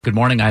Good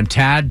morning. I'm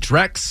Tad,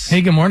 Drex.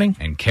 Hey, good morning.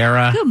 And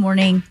Kara. Good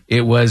morning.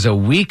 It was a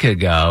week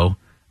ago.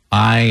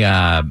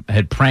 I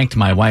had pranked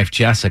my wife,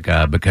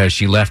 Jessica, because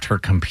she left her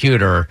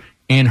computer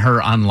in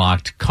her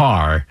unlocked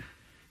car.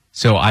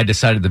 So I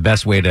decided the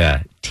best way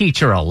to teach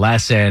her a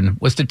lesson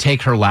was to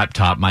take her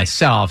laptop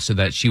myself so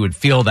that she would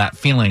feel that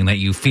feeling that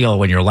you feel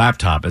when your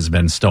laptop has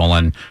been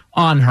stolen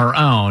on her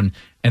own.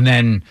 And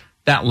then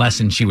that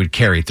lesson she would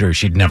carry through.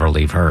 She'd never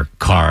leave her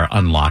car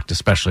unlocked,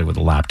 especially with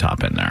a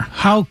laptop in there.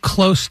 How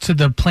close to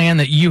the plan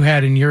that you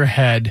had in your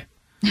head,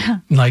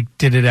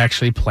 did it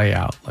actually play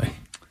out?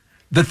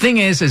 The thing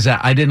is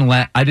that I didn't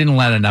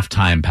let enough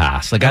time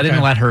pass. I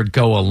didn't let her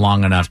go a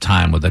long enough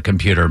time with the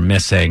computer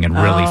missing and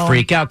really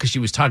freak out because she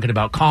was talking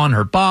about calling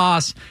her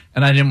boss,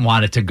 and I didn't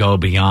want it to go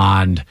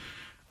beyond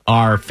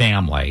our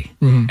family.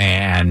 Mm-hmm.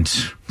 And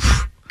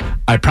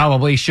I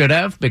probably should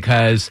have,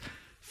 because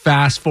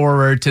fast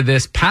forward to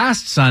this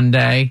past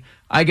Sunday,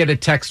 I get a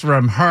text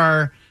from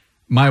her,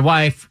 my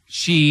wife.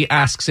 She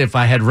asks if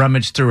I had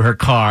rummaged through her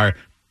car.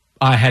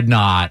 I had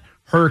not.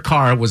 Her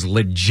car was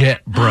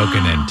legit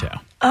broken into.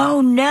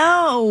 Oh,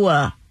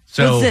 no.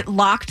 So, was it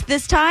locked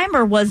this time,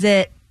 or was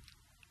it?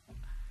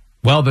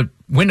 Well, the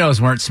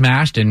windows weren't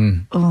smashed,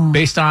 and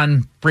based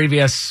on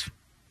previous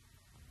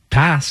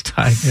past,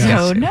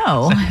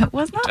 no, it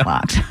was not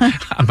locked.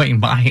 I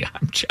mean,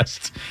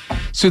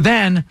 So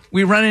then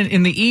we run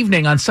in the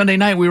evening on Sunday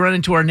night, we run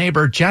into our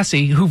neighbor,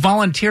 Jessie, who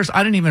volunteers.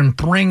 I didn't even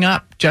bring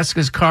up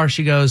Jessica's car.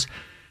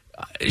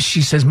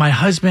 She says, my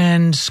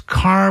husband's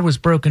car was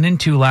broken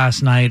into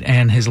last night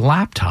and his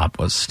laptop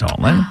was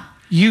stolen.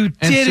 You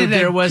did it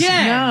there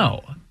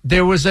again.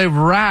 There was a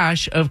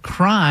rash of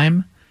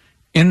crime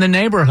in the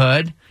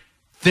neighborhood.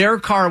 Their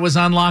car was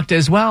unlocked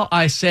as well.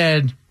 I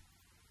said,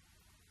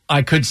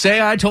 I could say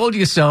I told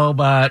you so,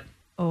 but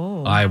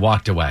I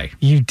walked away.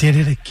 You did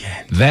it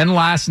again. Then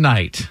last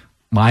night,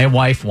 my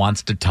wife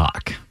wants to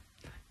talk,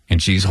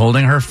 and she's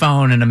holding her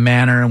phone in a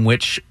manner in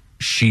which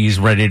she's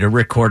ready to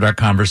record our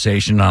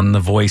conversation on the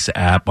voice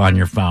app on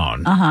your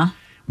phone,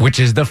 which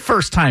is the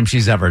first time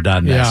she's ever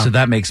done this. Yeah. So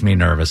that makes me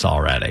nervous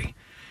already.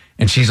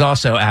 And she's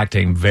also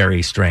acting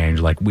very strange,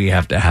 like we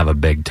have to have a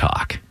big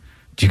talk.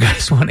 Do you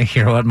guys want to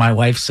hear what my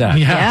wife said?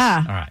 Yes.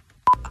 Yeah. All right.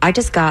 I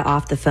just got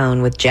off the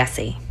phone with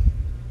Jessie,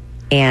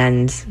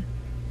 and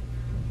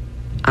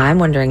I'm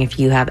wondering if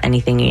you have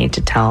anything you need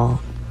to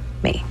tell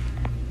me.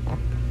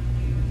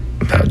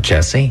 About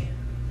Jessie?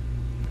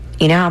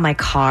 You know how my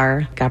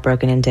car got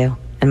broken into?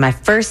 And my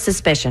first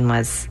suspicion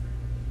was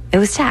it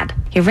was Tad.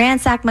 He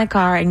ransacked my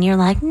car, and you're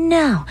like,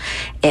 no,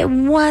 it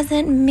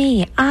wasn't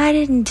me. I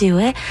didn't do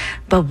it.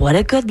 But what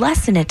a good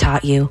lesson it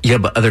taught you. Yeah,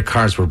 but other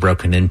cars were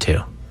broken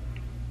into.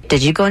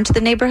 Did you go into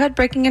the neighborhood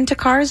breaking into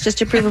cars just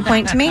to prove a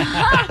point to me?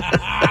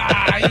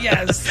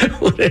 Yes.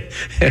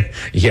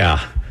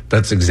 Yeah,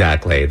 that's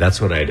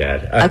what I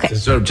did. Okay.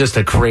 So just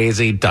a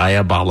crazy,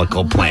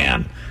 diabolical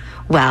plan.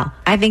 Well,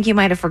 I think you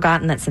might have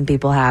forgotten that some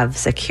people have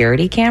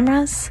security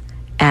cameras.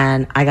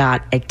 And I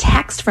got a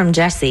text from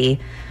Jessie,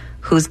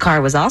 whose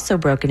car was also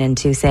broken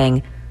into,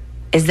 saying,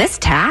 is this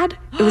Tad?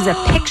 It was a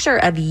picture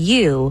of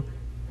you.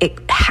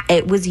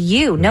 It was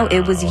you. No,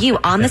 it was you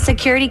on the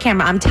security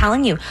camera. I'm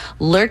telling you,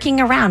 lurking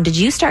around. Did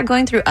you start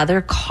going through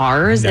other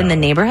cars in the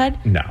neighborhood?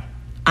 No.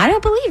 I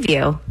don't believe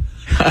you.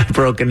 I've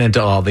broken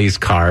into all these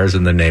cars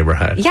in the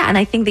neighborhood. Yeah, and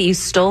I think that you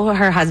stole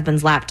her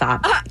husband's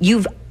laptop.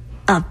 You've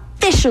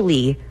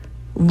officially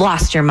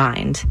lost your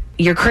mind.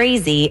 You're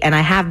crazy, and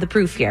I have the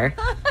proof here.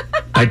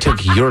 I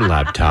took your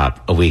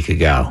laptop a week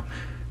ago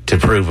to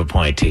prove a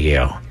point to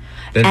you.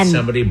 Then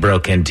somebody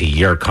broke into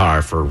your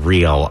car for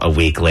real a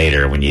week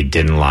later when you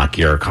didn't lock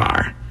your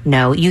car.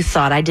 No, you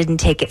thought I didn't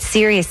take it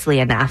seriously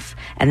enough.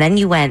 And then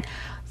you went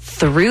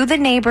through the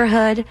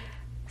neighborhood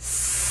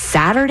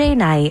Saturday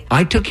night.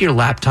 I took your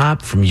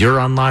laptop from your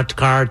unlocked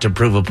car to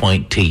prove a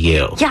point to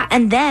you. Yeah,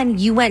 and then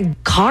you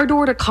went car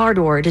door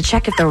to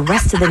check if the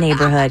rest of the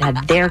neighborhood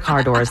had their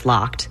car doors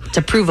locked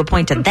to prove a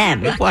point to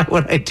them. Why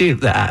would I do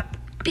that?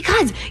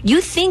 Because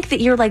you think that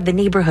you're like the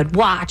neighborhood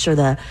watch or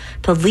the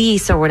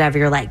police or whatever.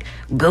 You're like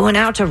going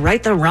out to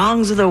right the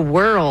wrongs of the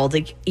world.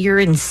 Like, you're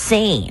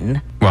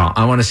insane. Well,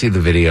 I want to see the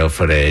video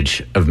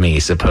footage of me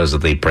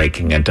supposedly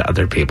breaking into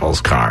other people's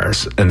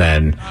cars. And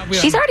then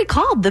she's already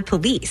called the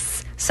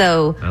police.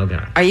 So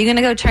Are you going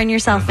to go turn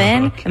yourself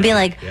in and be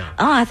like, oh,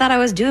 I thought I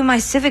was doing my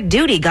civic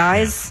duty,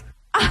 guys?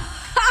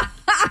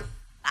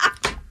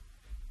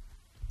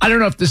 I don't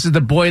know if this is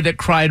the boy that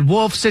cried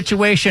wolf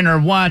situation or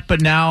what,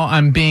 but now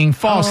I'm being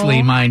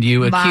falsely, mind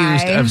you,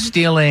 accused of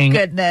stealing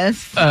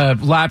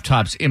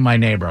laptops in my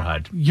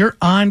neighborhood. You're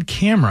on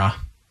camera.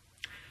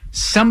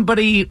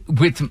 Somebody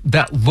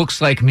that looks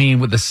like me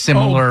with a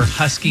similar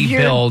husky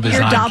build is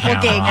on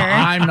doppelganger. camera.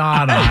 I'm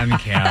not on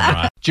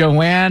camera.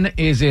 Joanne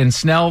is in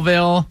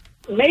Snellville.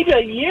 Maybe a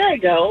year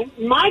ago,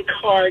 my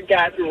car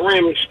got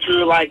ramaged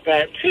through like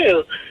that,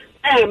 too.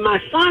 And my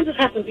son just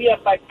happened to be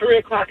up like 3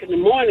 o'clock in the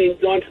morning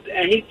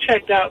and he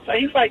checked out. So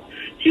he's like,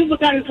 he was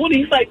looking at his window.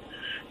 He's like,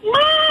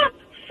 Mom,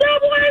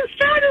 someone is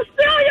trying to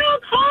steal your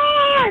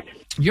car.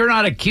 You're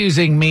not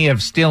accusing me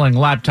of stealing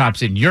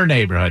laptops in your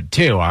neighborhood,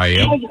 too, are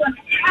you?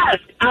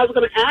 I was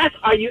going to ask,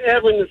 are you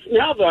ever in the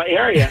Snellville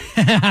area?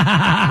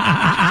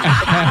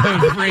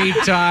 Every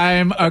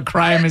time a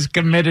crime is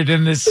committed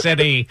in this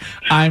city,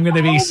 I'm going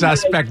to be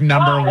suspect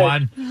number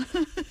one.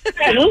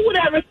 And who would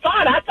ever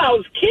thought? I thought it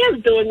was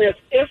kids doing this.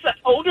 It's an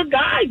older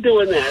guy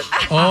doing this.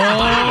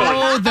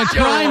 Oh, the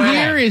crime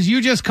here is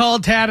you just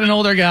called Tad an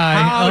older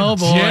guy. How oh,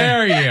 boy.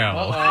 dare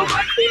you?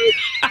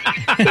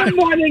 Good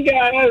morning,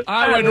 guys.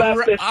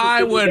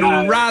 I would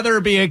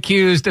rather be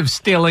accused of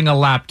stealing a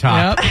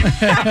laptop. Yep.